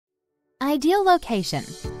Ideal location: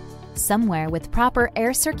 somewhere with proper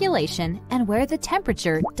air circulation and where the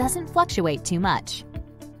temperature doesn't fluctuate too much.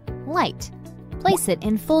 Light: place it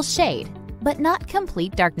in full shade, but not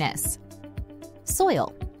complete darkness.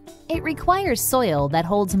 Soil: it requires soil that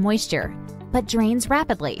holds moisture, but drains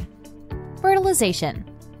rapidly. Fertilization: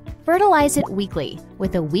 fertilize it weekly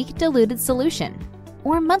with a weak diluted solution,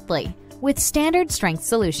 or monthly with standard strength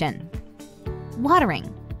solution.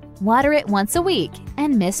 Watering: water it once a week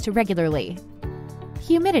and mist regularly.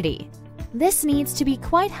 Humidity: this needs to be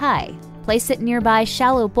quite high. Place it nearby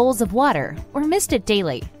shallow bowls of water or mist it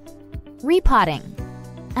daily. Repotting: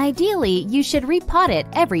 ideally, you should repot it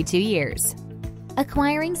every 2 years.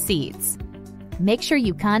 Acquiring seeds: make sure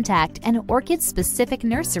you contact an orchid-specific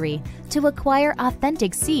nursery to acquire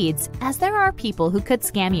authentic seeds, as there are people who could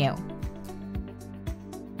scam you.